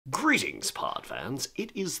Greetings, pod fans.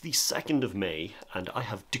 It is the 2nd of May, and I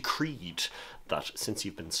have decreed that since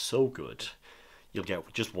you've been so good, you'll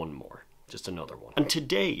get just one more. Just another one. And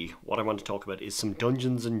today, what I want to talk about is some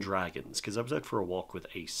Dungeons and Dragons, because I was out for a walk with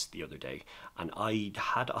Ace the other day, and I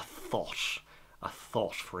had a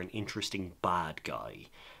thought for an interesting bad guy.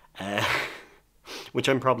 Which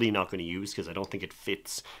I'm probably not going to use, because I don't think it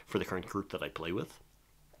fits for the current group that I play with.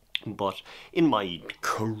 But in my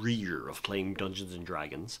career of playing Dungeons and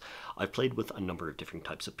Dragons, I've played with a number of different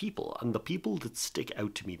types of people, and the people that stick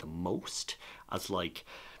out to me the most as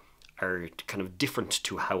are kind of different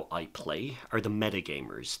to how I play are the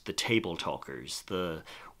metagamers, the table talkers,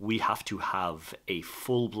 we have to have a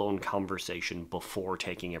full-blown conversation before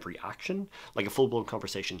taking every action, like a full-blown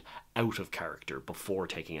conversation out of character before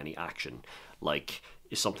taking any action. Like,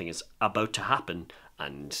 if something is about to happen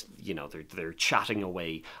and, you know, they're chatting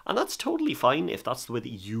away, and that's totally fine if that's the way that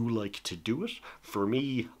you like to do it. For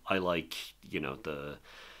me, I like, you know, the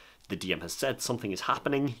DM has said something is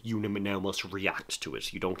happening, you now must react to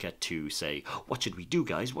it. You don't get to say, what should we do,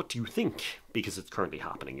 guys? What do you think? Because it's currently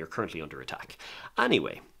happening. You're currently under attack.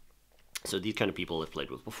 Anyway, so these kind of people I've played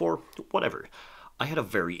with before, whatever. I had a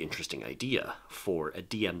very interesting idea for a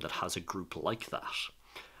DM that has a group like that.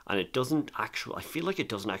 And it doesn't actually, I feel like it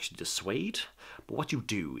doesn't actually dissuade, but what you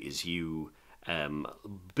do is you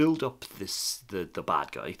build up the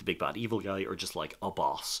bad guy, the big bad evil guy, or just like a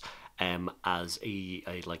boss, as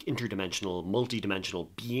a like interdimensional, multi-dimensional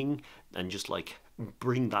being, and just like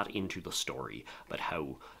bring that into the story about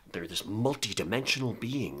how they're this multi-dimensional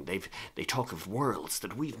being. They talk of worlds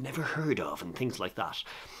that we've never heard of and things like that.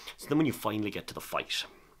 So then when you finally get to the fight,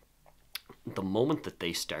 the moment that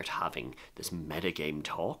they start having this metagame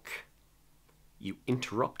talk, you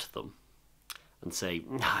interrupt them and say,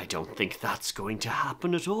 I don't think that's going to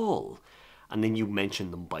happen at all. And then you mention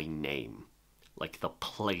them by name, like the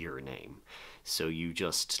player name. So you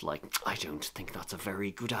just like, I don't think that's a very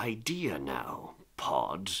good idea now,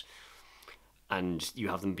 pod. And you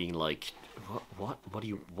have them being like, what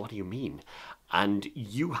do you mean? And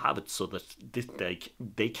you have it so that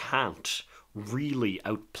they can't really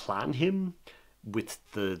outplan him with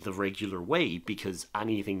the regular way, because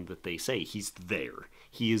anything that they say, he's there.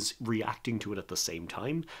 He is reacting to it at the same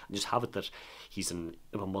time. And just have it that he's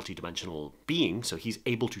a multi-dimensional being, so he's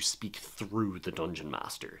able to speak through the Dungeon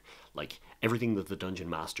Master. Like, everything that the Dungeon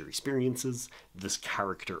Master experiences, this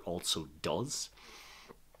character also does.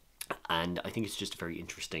 And I think it's just a very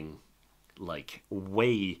interesting, like,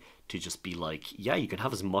 way to just be like, yeah, you can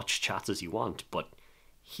have as much chats as you want, but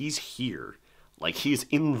he's here. Like, he's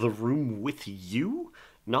in the room with you,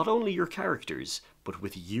 not only your characters, but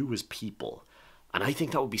with you as people. And I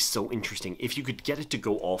think that would be so interesting. If you could get it to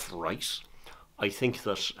go off right, I think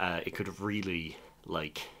that it could really,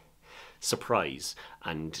 like, surprise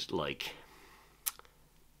and, like,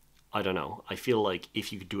 I don't know. I feel like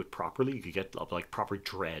if you could do it properly, you could get, like, proper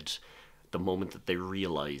dread the moment that they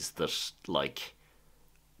realize that, like,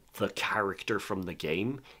 the character from the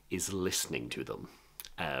game is listening to them.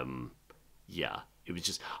 Yeah, it was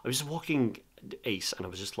just, I was just walking Ace and I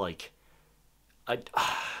was just like,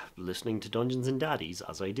 listening to Dungeons and Daddies,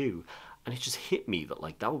 as I do, and it just hit me that,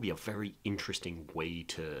 like, that would be a very interesting way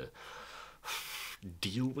to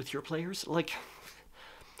deal with your players. Like,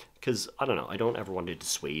 because, I don't know, I don't ever want to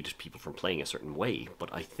dissuade people from playing a certain way,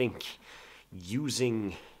 but I think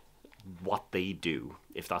using what they do,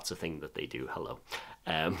 if that's a thing that they do,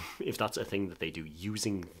 if that's a thing that they do,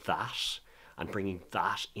 using that and bringing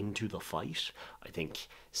that into the fight, I think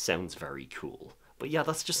sounds very cool. But yeah,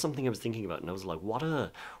 that's just something I was thinking about, and I was like, what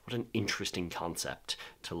an interesting concept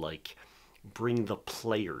to, like, bring the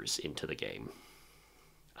players into the game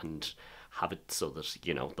and have it so that,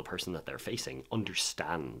 you know, the person that they're facing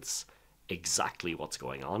understands exactly what's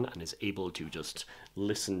going on and is able to just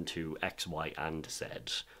listen to X, Y, and Z,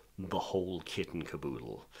 the whole kit and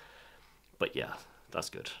caboodle. But yeah,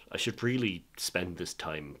 that's good. I should really spend this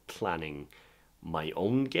time planning my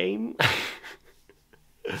own game.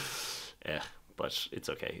 Yeah, but it's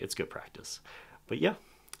okay. It's good practice. But yeah,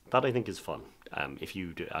 that I think is fun. If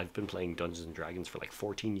you do, I've been playing Dungeons and Dragons for like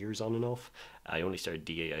 14 years on and off. I only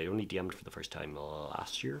DM'd for the first time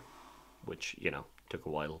last year, which, you know, took a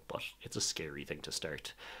while, but it's a scary thing to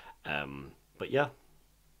start. But yeah,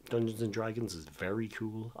 Dungeons and Dragons is very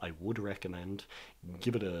cool. I would recommend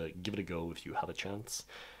give it a go if you have a chance.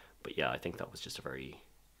 But yeah, I think that was just a very,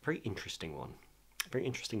 very interesting one. A very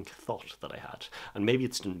interesting thought that I had. And maybe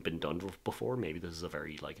it's been done before. Maybe this is a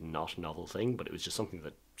very, like, not novel thing, but it was just something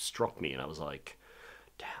that struck me, and I was like,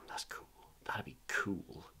 damn, that's cool. That'd be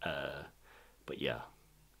cool. But yeah,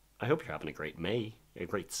 I hope you're having a great May, a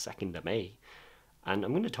great 2nd of May. And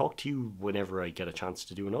I'm going to talk to you whenever I get a chance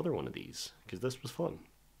to do another one of these, because this was fun.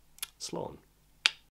 Slán.